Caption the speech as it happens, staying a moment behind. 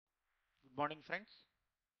Good morning, friends.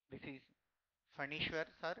 This is Phanishwar,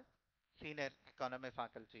 sir, Senior Economy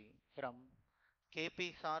Faculty from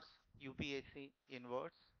KP SAR's UPSC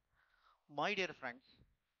Universe. My dear friends,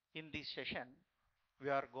 in this session, we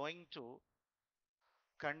are going to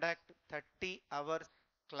conduct 30 hours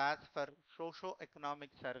class for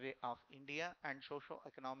Socio-Economic Survey of India and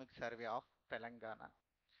Socio-Economic Survey of Telangana.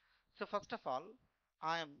 So first of all,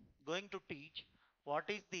 I am going to teach what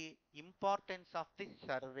is the importance of this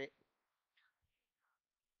survey.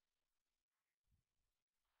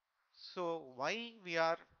 So why we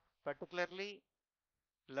are particularly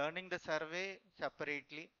learning the survey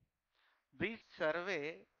separately? This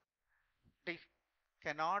survey is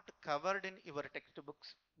cannot covered in your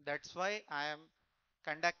textbooks. That's why I am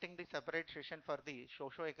conducting the separate session for the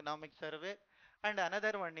socio-economic survey, and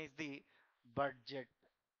another one is the budget.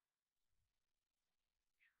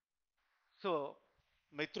 So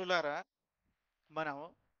మిత్రులారా మనం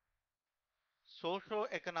socio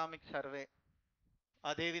economic survey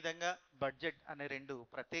అదేవిధంగా budget అనే రెండు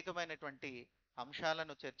ప్రత్యేకమైనటువంటి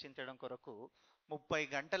అంశాలను చర్చించడం కొరకు 30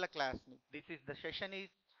 గంటల క్లాస్ని this session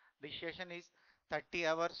is 30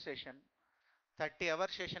 hours session 30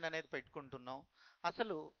 hours session అనేది పెట్టుకుంటున్నాం.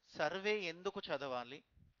 అసలు సర్వే ఎందుకు చదవాలి?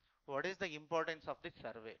 What is the importance of this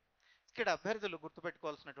survey? ఇక్కడ అభ్యర్థులు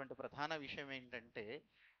గుర్తుపెట్టుకోవాల్సినటువంటి ప్రధాన విషయం ఏంటంటే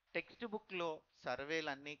టెక్స్ట్ బుక్లో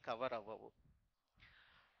సర్వేలన్నీ కవర్ అవ్వవు.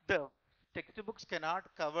 The textbooks cannot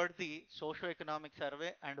cover the socio-economic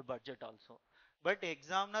survey and budget also. But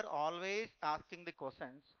examiner always asking the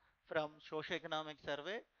questions from socio-economic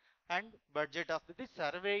survey and budget of the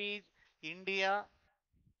survey is India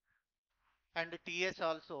and TS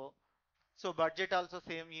also. So budget also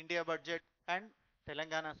same India budget and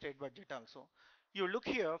Telangana state budget also. You look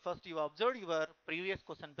here, first you observe your previous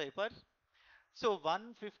question papers. So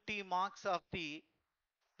 150 marks of the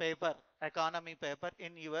paper, economy paper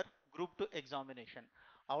in your group 2 examination.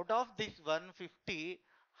 Out of this 150,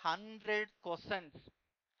 100 questions,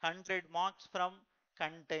 100 marks from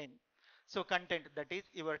content. So content, that is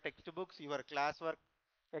your textbooks, your classwork,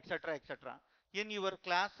 etc. etc. In your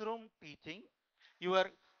classroom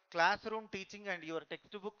teaching and your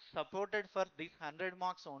textbook supported for this 100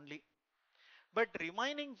 marks only. But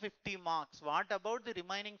remaining 50 marks, what about the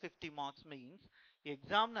remaining 50 marks means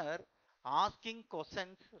examiner asking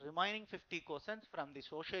questions, remaining 50 questions from the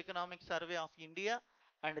socio-economic survey of India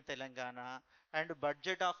and Telangana and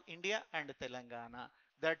budget of India and Telangana.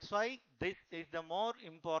 That's why this is the more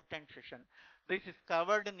important session. This is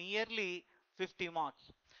covered nearly 50 marks.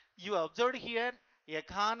 You observed here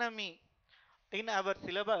economy in our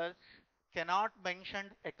syllabus cannot mention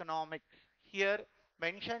economics. Here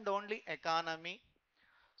mentioned only economy.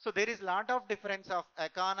 So there is lot of difference of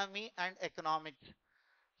economy and economics.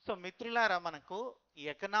 So మిత్రులారా మనకు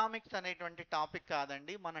economics అనేటువంటి topic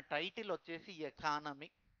కాదండి, మన title వచ్చేసి economy.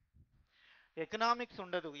 Economics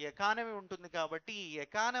ఉండదు, economy ఉంటుంది. కాబట్టి ఈ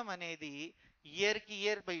ఎకానమీ అనేది ఇయర్కి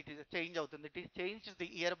ఇయర్ బై ఇట్ చేంజ్ అవుతుంది. It is change the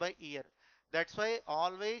year by year. That's why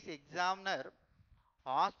always examiner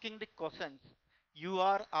asking the questions, you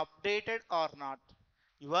are updated or not?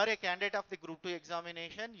 You are a candidate of the group 2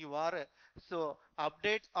 examination, you are so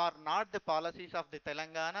update or not the policies of the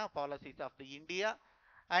Telangana, policies of the India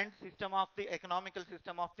and system of the economical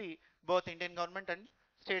system of the both Indian government and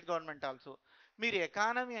state government also. మీరు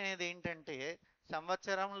economy అనేది ఏంటంటే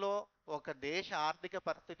సంవత్సరంలో ఒక దేశ ఆర్థిక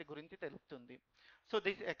పరిస్థితి గురించి తెలుస్తుంది. So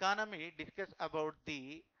this economy discuss about the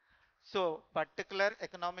so particular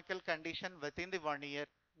economical condition within the 1 year,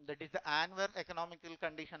 that is the annual economical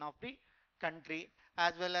condition of the country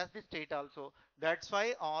as well as the state also. That's why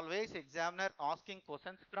always examiner asking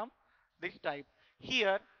questions from this type.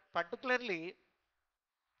 Here particularly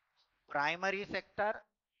primary sector,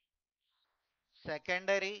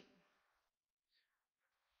 secondary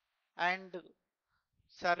and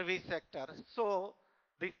service sector. So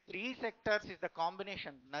these three sectors is the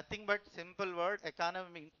combination, nothing but simple word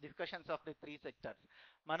economy means discussions of the three sectors.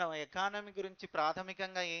 మనం economy గురించి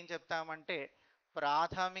ప్రాథమికంగా ఏం చెప్తామంటే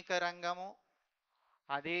ప్రాథమిక రంగము,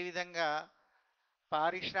 అదేవిధంగా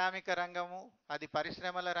పారిశ్రామిక రంగము, అది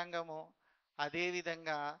పరిశ్రమల రంగము,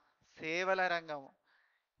 అదేవిధంగా సేవల రంగము.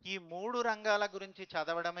 ఈ మూడు రంగాల గురించి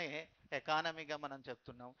చదవడమే ఎకానమీగా మనం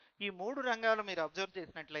చెప్తున్నాం. ఈ మూడు రంగాలు మీరు అబ్జర్వ్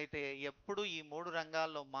చేసినట్లయితే ఎప్పుడు ఈ మూడు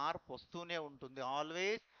రంగాల్లో మార్పు వస్తూనే ఉంటుంది.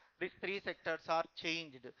 Always this three sectors are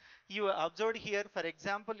changed. You observed here for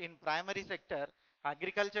example in primary sector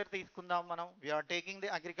agriculture తీసుకుందాం మనం. We are taking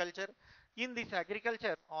the agriculture. In this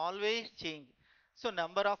agriculture always change. So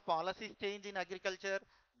number of policies change in agriculture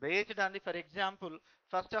based on the, for example,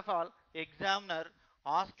 first of all examiner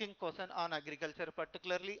asking question on agriculture,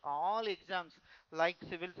 particularly all exams like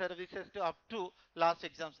civil services to up to last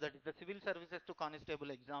exams, that is the civil services to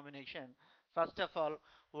constable examination. First of all,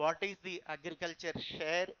 what is the agriculture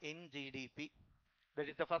share in GDP? That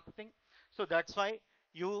is the first thing. So that's why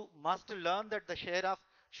you must learn that the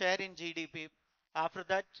share in GDP. After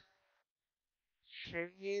that,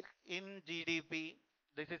 share in GDP.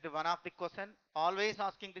 This is the one of the question. Always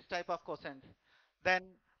asking this type of questions. Then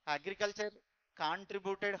agriculture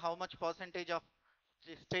contributed how much percentage of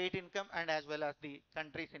state income and as well as the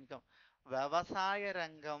country's income. వ్యవసాయ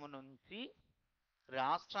రంగం నుంచి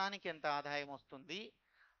రాష్ట్రానికి ఎంత ఆదాయం వస్తుంది,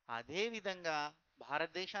 అదే విధంగా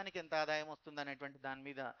భారతదేశానికి ఎంత ఆదాయం వస్తుంది అనేటువంటి దాని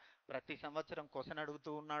మీద ప్రతి సంవత్సరం క్వశ్చన్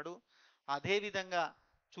అడుగుతూ ఉన్నాడు. అదే విధంగా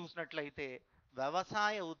చూసినట్లయితే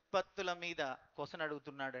వ్యవసాయ ఉత్పత్తుల మీద question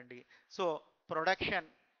అడుగుతున్నాడండి. So production,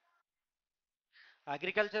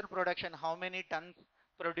 agriculture production, how many tons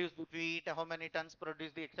produce the wheat, how many tons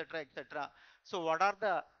produce the etc etc. So what are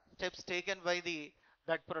the steps taken by the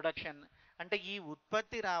that production? అంటే ఈ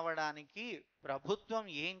ఉత్పత్తి రావడానికి ప్రభుత్వం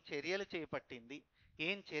ఏం చర్యలు చేపట్టింది,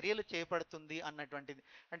 ఏం చర్యలు చేపడుతుంది అన్నటువంటిది.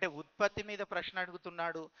 అంటే ఉత్పత్తి మీద ప్రశ్న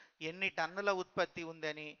అడుగుతున్నాడు, ఎన్ని టన్నుల ఉత్పత్తి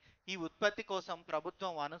ఉందని, ఈ ఉత్పత్తి కోసం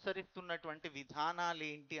ప్రభుత్వం అనుసరిస్తున్నటువంటి విధానాలు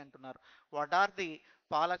ఏంటి అంటున్నారు. What are the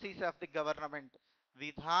policies of the government,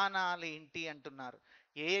 విధానాలు ఏంటి అంటున్నారు.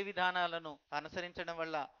 ఏ ఏ విధానాలను అనుసరించడం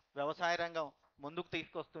వల్ల వ్యవసాయ రంగం ముందుకు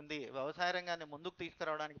తీసుకొస్తుంది, వ్యవసాయ రంగాన్ని ముందుకు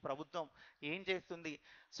తీసుకురావడానికి ప్రభుత్వం ఏం చేస్తుంది.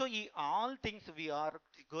 సో ఈ all things we are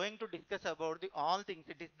going to discuss about the all things.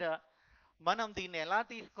 It is the, మనం దీన్ని ఎలా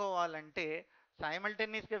తీసుకోవాలంటే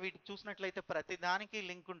సైమల్టేనియస్గా వీటి చూసినట్లయితే ప్రతిదానికి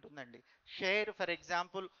లింక్ ఉంటుందండి. Share for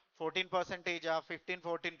example 14% of 15,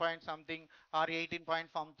 14 point something or 18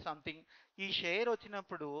 point something. ఈ షేర్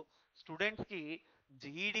వచ్చినప్పుడు స్టూడెంట్స్కి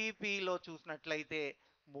జీడిపిలో చూసినట్లయితే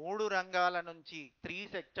 3 రంగాల నుంచి 3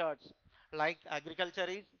 sectors like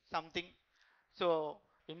agriculture is something, so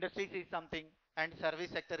industries is something and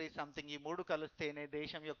service sector is something. ఈ 3 కలిస్తేనే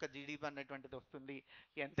దేశం యొక్క జీడిపి అనేటువంటిది వస్తుంది.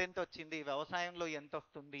 ఎంతెంత వచ్చింది, వ్యవసాయంలో ఎంత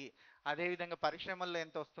వస్తుంది, అదేవిధంగా పరిశ్రమల్లో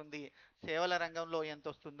ఎంత వస్తుంది, సేవల రంగంలో ఎంత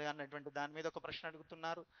వస్తుంది అన్నటువంటి దాని మీద ఒక ప్రశ్న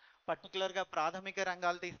అడుగుతున్నారు. పర్టికులర్గా ప్రాథమిక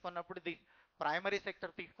రంగాలు తీసుకున్నప్పుడు, ప్రైమరీ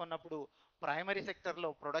సెక్టర్ తీసుకున్నప్పుడు ప్రైమరీ సెక్టర్లో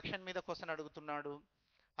ప్రొడక్షన్ మీద క్వశ్చన్ అడుగుతున్నాడు.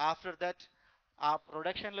 ఆఫ్టర్ దట్ ఆ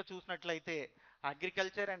ప్రొడక్షన్లో చూసినట్లయితే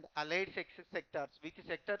agriculture and allied sectors, which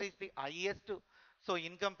sector is the highest so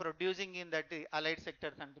income producing in that allied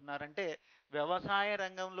sectors అంటున్నారు. అంటే వ్యవసాయ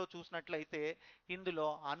రంగంలో చూసినట్లయితే ఇందులో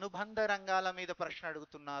అనుబంధ రంగాల మీద ప్రశ్న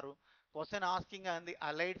అడుగుతున్నారు. Question asking on the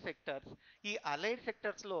allied sectors. ఈ అలైడ్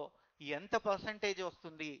సెక్టర్స్లో ఎంత పర్సంటేజ్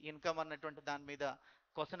వస్తుంది ఇన్కమ్ అన్నటువంటి దాని మీద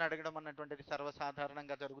క్వశ్చన్ అడగడం అన్నటువంటిది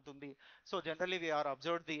సర్వసాధారణంగా జరుగుతుంది. So generally we are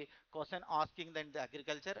observe the question asking then the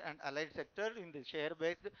agriculture and allied sector in the share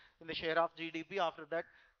based in the share of GDP. After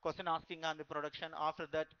that question asking on the production, after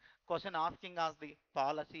that question asking as the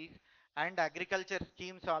policies and agriculture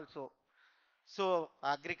schemes also. So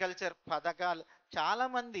agriculture పథకాలు, చాలా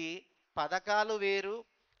మంది పథకాలు వేరు,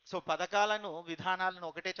 so పథకాలను విధానాలను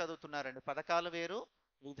ఒకటే చదువుతున్నారండి. పథకాలు వేరు,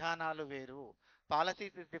 విధానాలు వేరు.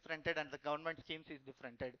 Policies is డిఫరెంటెడ్ and the government schemes is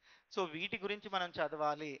డిఫరెంటెడ్. So వీటి గురించి మనం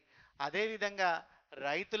చదవాలి. అదేవిధంగా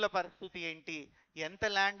రైతుల పరిస్థితి ఏంటి, ఎంత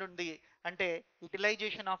ల్యాండ్ ఉంది అంటే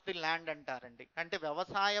యూటిలైజేషన్ ఆఫ్ ది ల్యాండ్ అంటారండి. అంటే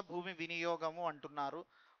వ్యవసాయ భూమి వినియోగము అంటున్నారు,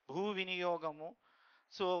 భూ వినియోగము.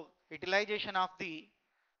 So utilisation of the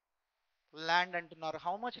land అంటున్నారు.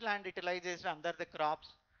 How much land utilisation under the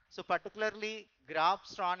crops. So particularly gross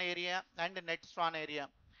స్ట్రాన్ area and net స్ట్రాన్ area.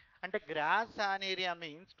 అంటే gross on area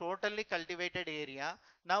means totally cultivated area,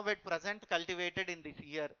 now at present cultivated in this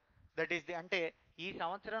year. That is the, అంటే ఈ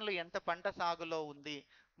సంవత్సరంలో ఎంత పంట సాగులో ఉంది,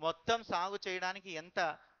 మొత్తం సాగు చేయడానికి ఎంత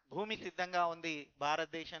భూమి సిద్ధంగా ఉంది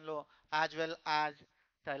భారతదేశంలో, యాజ్ వెల్ యాజ్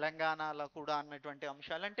తెలంగాణలో కూడా అన్నటువంటి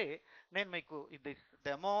అంశాలు. అంటే నేను మీకు ఇది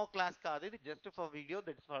డెమో క్లాస్ కాదు, ఇది just for video,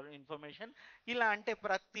 that's for information. ఇలా అంటే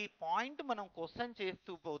ప్రతి పాయింట్ మనం క్వశ్చన్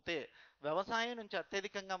చేస్తూ పోతే, వ్యవసాయం నుంచి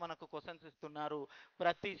అత్యధికంగా మనకు క్వశ్చన్స్ ఇస్తున్నారు.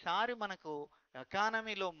 ప్రతిసారి మనకు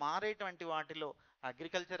ఎకానమీలో మారేటువంటి వాటిలో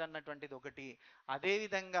అగ్రికల్చర్ అన్నటువంటిది ఒకటి.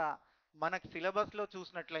 అదేవిధంగా మనకు సిలబస్లో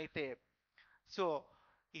చూసినట్లయితే సో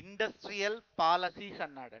ఇండస్ట్రియల్ పాలసీస్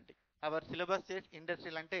అన్నాడండి. అవర్ సిలబస్ చేసి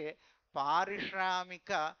ఇండస్ట్రియల్ అంటే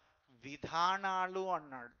పారిశ్రామిక విధానాలు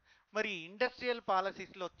అన్నాడు. మరి ఇండస్ట్రియల్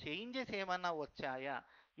పాలసీస్లో చేంజెస్ ఏమన్నా వచ్చాయా?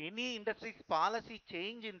 Any industries policy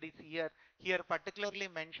change in this year here particularly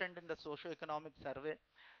mentioned in the socio economic survey.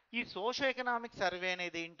 ఈ సోషో ఎకనామిక్ సర్వే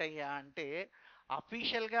అనేది ఏంటయ్యా అంటే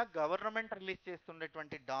అఫీషియల్గా గవర్నమెంట్ రిలీజ్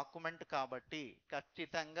చేస్తున్నటువంటి డాక్యుమెంట్ కాబట్టి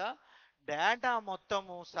ఖచ్చితంగా డేటా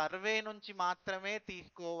మొత్తము సర్వే నుంచి మాత్రమే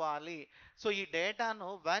తీసుకోవాలి. సో ఈ డేటాను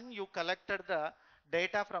one you collected the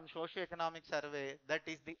data from socio-economic survey, that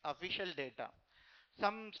is the official data.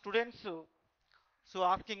 Some students so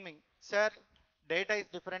asking me, sir, data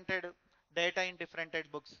is డిఫరెంటెడ్, data in డిఫరెంటెడ్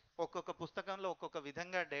books. ఒక్కొక్క పుస్తకంలో ఒక్కొక్క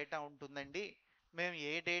విధంగా డేటా ఉంటుందండి. మేము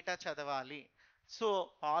ఏ డేటా చదవాలి? సో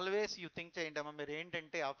ఆల్వేస్ యూ థింక్ చేయండి అమ్మా, మీరు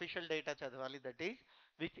ఏంటంటే అఫీషియల్ డేటా చదవాలి, that is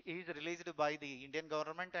which is released by the Indian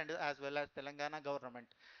government and as well as Telangana government.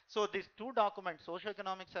 So these two documents,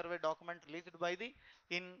 socio-economic survey document released by the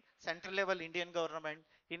in central level Indian government,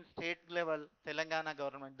 in state level Telangana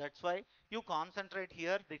government. That's why you concentrate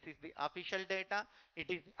here. This is the official data.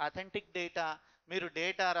 It is authentic data. మీరు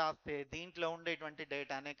data రాస్తే దీంట్లో ఉండేటువంటి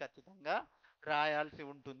డేటానే ఖచ్చితంగా రాయాల్సి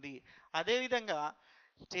ఉంటుంది. అదేవిధంగా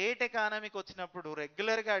state ఎకానమీకి వచ్చినప్పుడు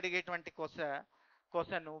రెగ్యులర్గా అడిగేటువంటి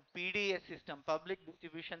question PDS system, public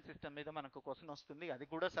distribution system మీద మనకు క్వశ్చన్ వస్తుంది. అది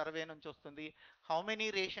కూడా సర్వే నుంచి వస్తుంది. How many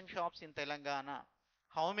ration shops in Telangana,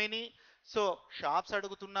 how many, so shops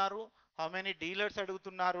అడుగుతున్నారు, హౌ మెనీ డీలర్స్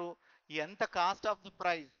అడుగుతున్నారు, ఎంత cost of the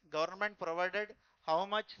price government provided, how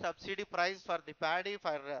much subsidy price for the paddy,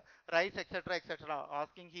 for rice, etcetera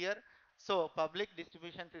asking here. So public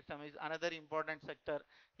distribution system is another important sector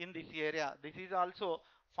in this area. This is also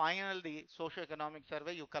final the socio-economic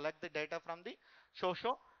survey. You collect the data from the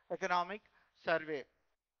socio-economic survey.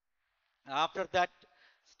 After that,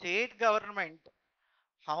 state government,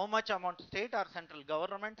 how much amount, state or central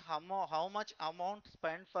government, how much amount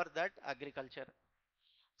spent for that agriculture.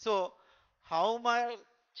 So how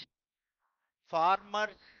much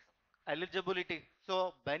farmers eligibility, so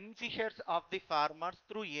beneficiaries of the farmers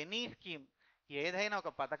through any scheme, ఏదైనా ఒక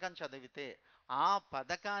పథకం చదివితే ఆ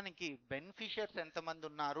పథకానికి beneficiaries ఎంతమంది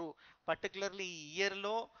ఉన్నారు, particularly ఈ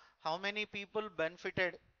ఇయర్లో how many people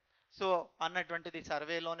benefited, so అన్నటువంటిది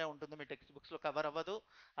సర్వేలోనే ఉంటుంది, మీ టెక్స్ట్ బుక్స్లో కవర్ అవ్వదు,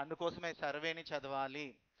 అందుకోసమే సర్వేని చదవాలి.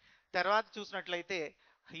 తర్వాత చూసినట్లయితే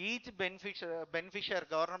each beneficiary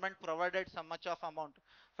government provided some much of amount.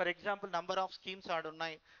 For example number of schemes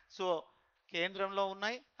ఆడున్నాయి, so కేంద్రంలో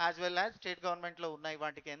ఉన్నాయి యాజ్ వెల్ యాజ్ స్టేట్ గవర్నమెంట్లో ఉన్నాయి,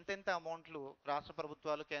 వాటికి ఎంతెంత అమౌంట్లు రాష్ట్ర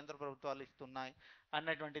ప్రభుత్వాలు కేంద్ర ప్రభుత్వాలు ఇస్తున్నాయి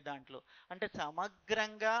అన్నటువంటి దాంట్లో. అంటే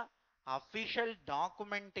సమగ్రంగా అఫీషియల్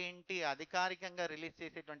డాక్యుమెంట్ ఏంటి, అధికారికంగా రిలీజ్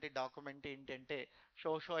చేసేటువంటి డాక్యుమెంట్ ఏంటంటే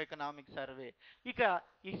సోషో ఎకనామిక్ సర్వే. ఇక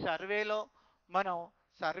ఈ సర్వేలో మనం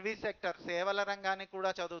సర్వీస్ సెక్టర్, సేవల రంగాన్ని కూడా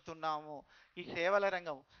చదువుతున్నాము. ఈ సేవల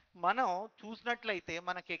రంగం మనం చూసినట్లయితే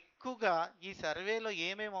మనకు ఎక్కువగా ఈ సర్వేలో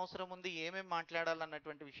ఏమేమి అవసరం ఉంది, ఏమేమి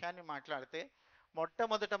మాట్లాడాలన్నటువంటి విషయాన్ని మాట్లాడితే,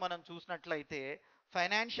 మొట్టమొదట మనం చూసినట్లయితే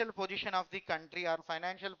financial position of the country or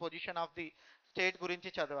financial position of the state గురించి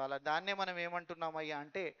చదవాలి. దాన్నే మనం ఏమంటున్నామయ్యా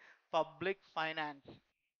అంటే పబ్లిక్ ఫైనాన్స్.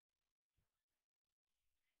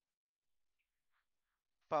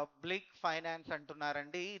 పబ్లిక్ ఫైనాన్స్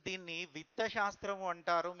అంటున్నారండి. దీన్ని విత్త శాస్త్రము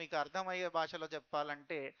అంటారు. మీకు అర్థమయ్యే భాషలో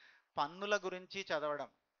చెప్పాలంటే పన్నుల గురించి చదవడం,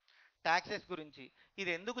 ట్యాక్సెస్ గురించి.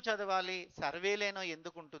 ఇది ఎందుకు చదవాలి, సర్వేలేనో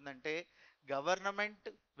ఎందుకు ఉంటుందంటే government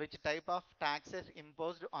which type of taxes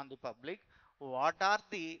imposed on the public, what are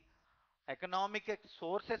the economic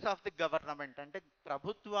sources of the government, అంటే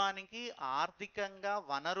ప్రభుత్వానికి ఆర్థికంగా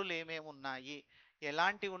వనరులు ఏమేమి ఉన్నాయి,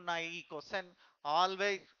 ఎలాంటి ఉన్నాయి. ఈ question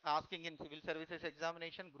always asking in civil services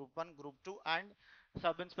examination group 1, group 2 and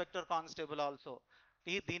sub inspector constable also.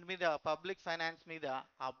 దీని మీద పబ్లిక్ ఫైనాన్స్ మీద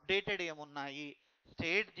అప్డేటెడ్ ఏమున్నాయి,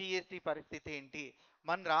 స్టేట్ జిఎస్టి పరిస్థితి ఏంటి,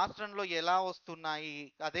 మన రాష్ట్రంలో ఎలా వస్తున్నాయి,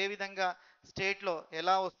 అదేవిధంగా స్టేట్లో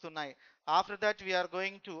ఎలా వస్తున్నాయి. After that we are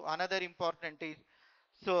going to another important is,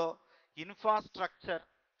 so infrastructure,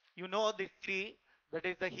 you know the three, that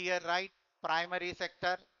is the here right, primary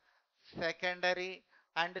sector, secondary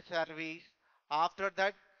and service. After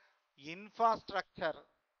that infrastructure,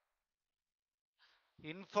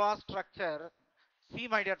 see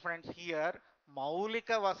my dear friends, here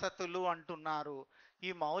మౌలిక వసతులు అంటున్నారు. ఈ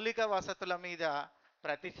మౌలిక వసతుల మీద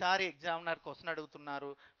ప్రతిసారి examiner question అడుగుతున్నారు.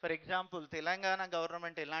 For example Telangana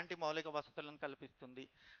government ఎలాంటి మౌలిక వసతులను కల్పిస్తుంది,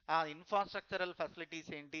 ఆ ఇన్ఫ్రాస్ట్రక్చరల్ ఫెసిలిటీస్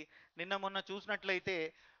ఏంటి. నిన్న మొన్న చూసినట్లయితే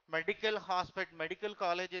మెడికల్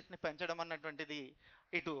కాలేజెస్ని పెంచడం అన్నటువంటిది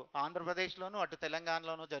ఇటు ఆంధ్రప్రదేశ్లోను అటు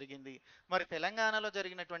తెలంగాణలోనూ జరిగింది. మరి తెలంగాణలో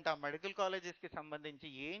జరిగినటువంటి ఆ మెడికల్ కాలేజెస్కి సంబంధించి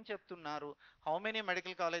ఏం చెప్తున్నారు, how many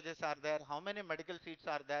medical colleges are there, how many medical seats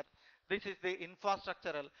are there, this is the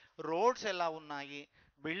infrastructural. Roads ఎలా ఉన్నాయి,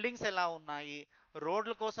 బిల్డింగ్స్ ఎలా ఉన్నాయి,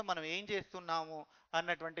 రోడ్ల కోసం మనం ఏం చేస్తున్నాము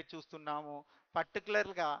అన్నటువంటి చూస్తున్నాము.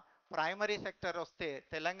 పర్టికులర్గా ప్రైమరీ సెక్టర్ వస్తే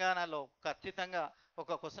తెలంగాణలో ఖచ్చితంగా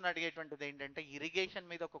ఒక క్వశ్చన్ అడిగేటువంటిది ఏంటంటే ఇరిగేషన్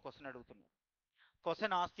మీద ఒక క్వశ్చన్ అడుగుతున్నాం.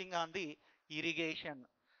 Question asking on the irrigation.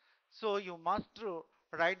 So you must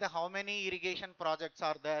write the how many irrigation projects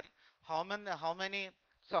are there, how many,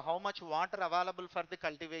 so how much water available for the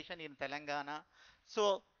cultivation in Telangana.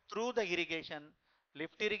 So through the irrigation,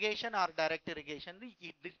 lift irrigation or direct irrigation,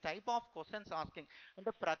 this type of questions asking.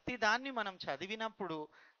 అంటే ప్రతి దాన్ని మనం చదివినప్పుడు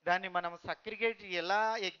దాన్ని మనం segregate ఎలా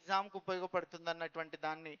ఎగ్జామ్కి ఉపయోగపడుతుంది అన్నటువంటి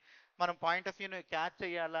దాన్ని మనం పాయింట్ ఆఫ్ వ్యూని క్యాచ్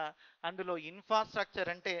చేయాలా, అందులో ఇన్ఫ్రాస్ట్రక్చర్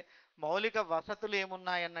అంటే మౌలిక వసతులు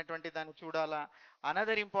ఏమున్నాయి అన్నటువంటి దాన్ని చూడాలా.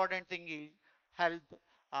 అనదర్ ఇంపార్టెంట్ థింగ్ ఈ హెల్త్,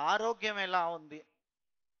 ఆరోగ్యం ఎలా ఉంది.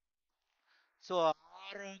 సో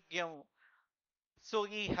ఆరోగ్యం, సో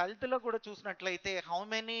ఈ హెల్త్లో కూడా చూసినట్లయితే how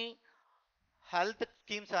many health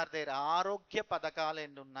schemes are there, ఆరోగ్య పథకాలు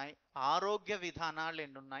ఎన్ని ఉన్నాయి, ఆరోగ్య విధానాలు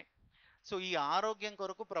ఎన్ని ఉన్నాయి. సో ఈ ఆరోగ్యం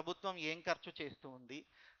కొరకు ప్రభుత్వం ఏం ఖర్చు చేస్తూ ఉంది,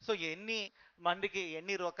 సో ఎన్ని మందికి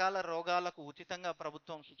ఎన్ని రకాల రోగాలకు ఉచితంగా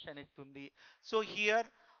ప్రభుత్వం శిక్షణ ఇస్తుంది. So here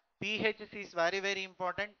PHC is very very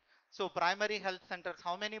important. So primary health centres,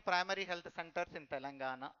 how many primary health centres in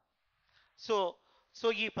Telangana. So so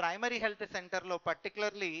ఈ ప్రైమరీ హెల్త్ సెంటర్లో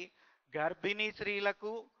పర్టికులర్లీ గర్భిణీ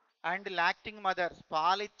స్త్రీలకు అండ్ లాక్టింగ్ మదర్స్,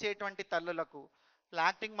 పాలిచ్చేటువంటి తల్లులకు,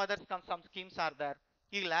 లాక్టింగ్ mothers some schemes are there.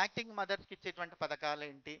 ఈ లాక్టింగ్ మదర్స్కి ఇచ్చేటువంటి పథకాలు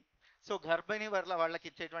ఏంటి, సో గర్భిణీ వాళ్ళకి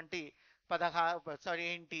ఇచ్చేటువంటి సారీ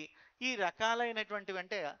ఏంటి, ఈ రకాలైనటువంటివి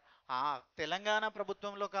అంటే ఆ తెలంగాణ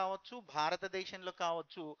ప్రభుత్వంలో కావచ్చు, భారతదేశంలో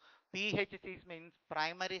కావచ్చు, PHCs means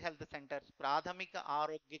primary health centres, ప్రాథమిక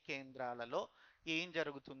ఆరోగ్య కేంద్రాలలో ఏం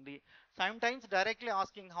జరుగుతుంది. Some times directly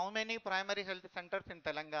asking how many primary health centres in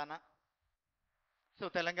Telangana. So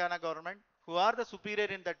Telangana government, who are the superior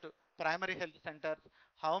in that primary health centers,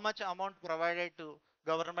 how much amount provided to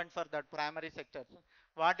government for that primary sectors,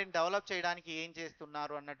 వాటిని develop చేయడానికి ఏం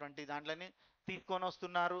చేస్తున్నారు అన్నటువంటి దాంట్లోని తీసుకొని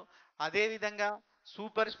వస్తున్నారు. అదేవిధంగా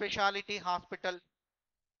super speciality hospital,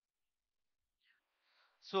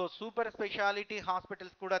 so super speciality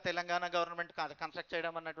hospitals కూడా తెలంగాణ గవర్నమెంట్ కన్స్ట్రక్ట్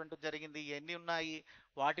చేయడం అన్నటువంటి జరిగింది. ఎన్ని ఉన్నాయి,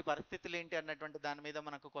 వాటి పరిస్థితులు ఏంటి అన్నటువంటి దాని మీద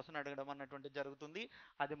మనకు క్వశ్చన్ అడగడం అన్నటువంటి జరుగుతుంది.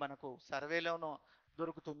 అది మనకు సర్వేలోనూ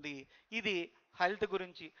దొరుకుతుంది. ఇది హెల్త్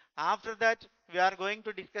గురించి. After that we are going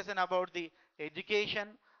to discussion about the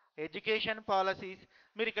education, education policies.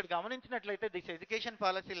 మీరు ఇక్కడ గమనించినట్లయితే this education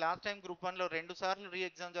policy last time group 1లో 2 సార్లు రీ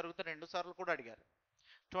ఎగ్జామ్ జరిగితే 2 సార్లు కూడా అడిగారు.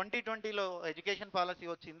 2020లో ఎడ్యుకేషన్ పాలసీ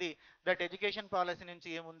వచ్చింది. దట్ ఎడ్యుకేషన్ పాలసీ నుంచి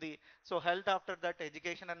ఏముంది, so health after that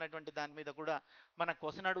education అన్నటువంటి దాని మీద కూడా మన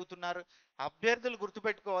క్వశ్చన్ అడుగుతున్నారు. అభ్యర్థులు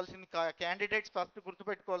గుర్తుపెట్టుకోవాల్సిన, క్యాండిడేట్స్ ఫస్ట్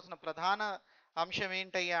గుర్తుపెట్టుకోవాల్సిన ప్రధాన అంశం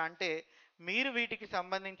ఏంటయ్యా అంటే మీరు వీటికి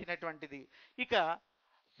సంబంధించినటువంటిది. ఇక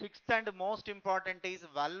sixth and most important is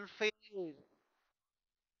welfare,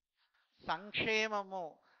 సంక్షేమము.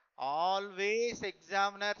 ఆల్వేస్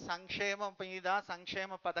ఎగ్జామినర్ సంక్షేమం మీద,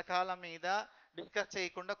 సంక్షేమ పథకాల మీద డిస్కస్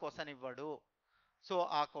చేయకుండా క్వశ్చన్ ఇవ్వడు. సో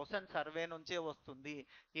ఆ క్వశ్చన్ సర్వే నుంచే వస్తుంది.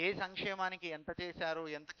 ఏ సంక్షేమానికి ఎంత చేశారు,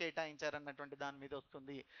 ఎంత కేటాయించారు అన్నటువంటి దాని మీద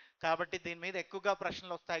వస్తుంది. కాబట్టి దీని మీద ఎక్కువగా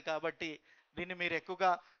ప్రశ్నలు వస్తాయి. కాబట్టి దీన్ని మీరు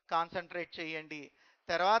ఎక్కువగా కాన్సన్ట్రేట్ చేయండి.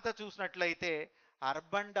 తర్వాత చూసినట్లయితే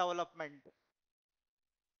అర్బన్ డెవలప్మెంట్,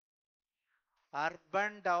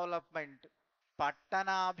 అర్బన్ డెవలప్మెంట్,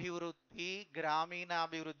 పట్టణాభివృద్ధి,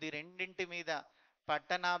 గ్రామీణాభివృద్ధి రెండింటి మీద,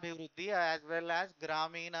 పట్టణాభివృద్ధి యాజ్ వెల్ యాజ్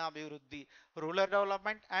గ్రామీణాభివృద్ధి, rural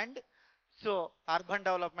development and so urban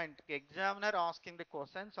development. Examiner asking the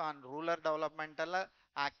questions on rural developmental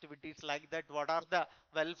activities like that. What are the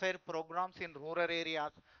welfare programs in rural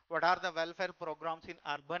areas, what are the welfare programs in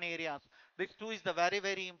urban areas. This too is the very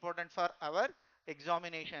very important for our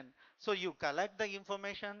examination. So you collect the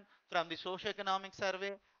information from the socio-economic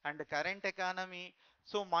survey and the current economy.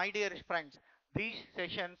 So my dear friends, these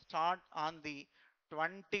sessions start on the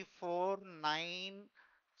 24/9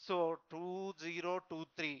 so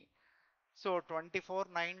 2023. So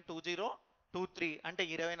 24/9/2023 అంటే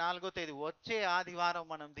 24వ తేదీ వచ్చే ఆదివారం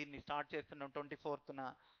మనం దీన్ని start చేస్తున్నాం 24న.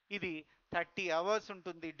 ఇది 30 hours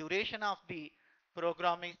ఉంటుంది. Duration of the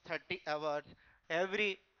programme is 30 hours.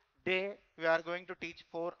 Every day we are going to teach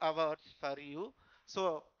 4 hours for you. So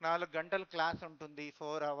 4 గంటలు క్లాస్ ఉంటుంది,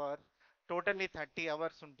 4 అవర్స్, టోటల్లీ 30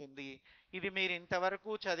 అవర్స్ ఉంటుంది. ఇది మీరు ఇంతవరకు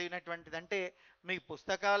చదివినటువంటిది అంటే మీ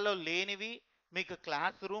పుస్తకాల్లో లేనివి, మీకు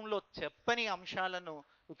క్లాస్ రూమ్లో చెప్పని అంశాలను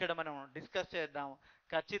ఇక్కడ మనం డిస్కస్ చేద్దాం.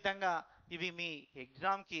 ఖచ్చితంగా ఇవి మీ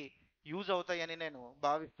ఎగ్జామ్కి యూజ్ అవుతాయని నేను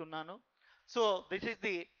భావిస్తున్నాను. So this is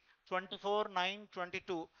the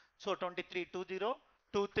 24/9/22. So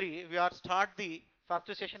 2023 we are start the first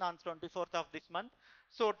session on 24th of this month.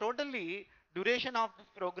 So totally duration of this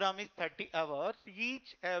program is 30 hours each.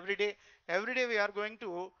 Every day we are going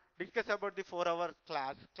to discuss about the 4-hour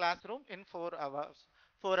classroom in 4 hours,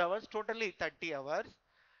 totally 30 hours.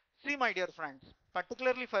 See my dear friends,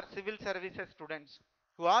 particularly for civil services students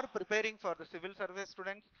who are preparing for the civil service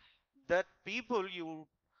students, that people you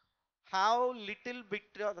have little bit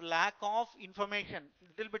lack of information,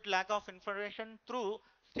 through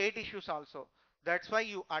state issues also. That's why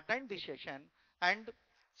you attend this session and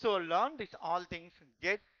so learn this all things,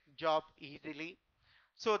 get job easily.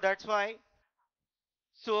 So that's why,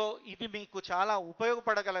 so ఇది మీకు చాలా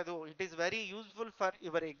ఉపయోగపడగలదు. It is very useful for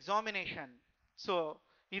your examination. So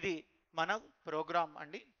ఇది మన programme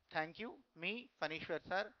అండి. Thank you. Me Phaneeshwar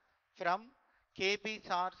sir from KP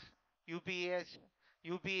sirs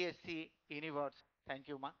UPSC universe. Thank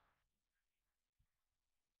you మా.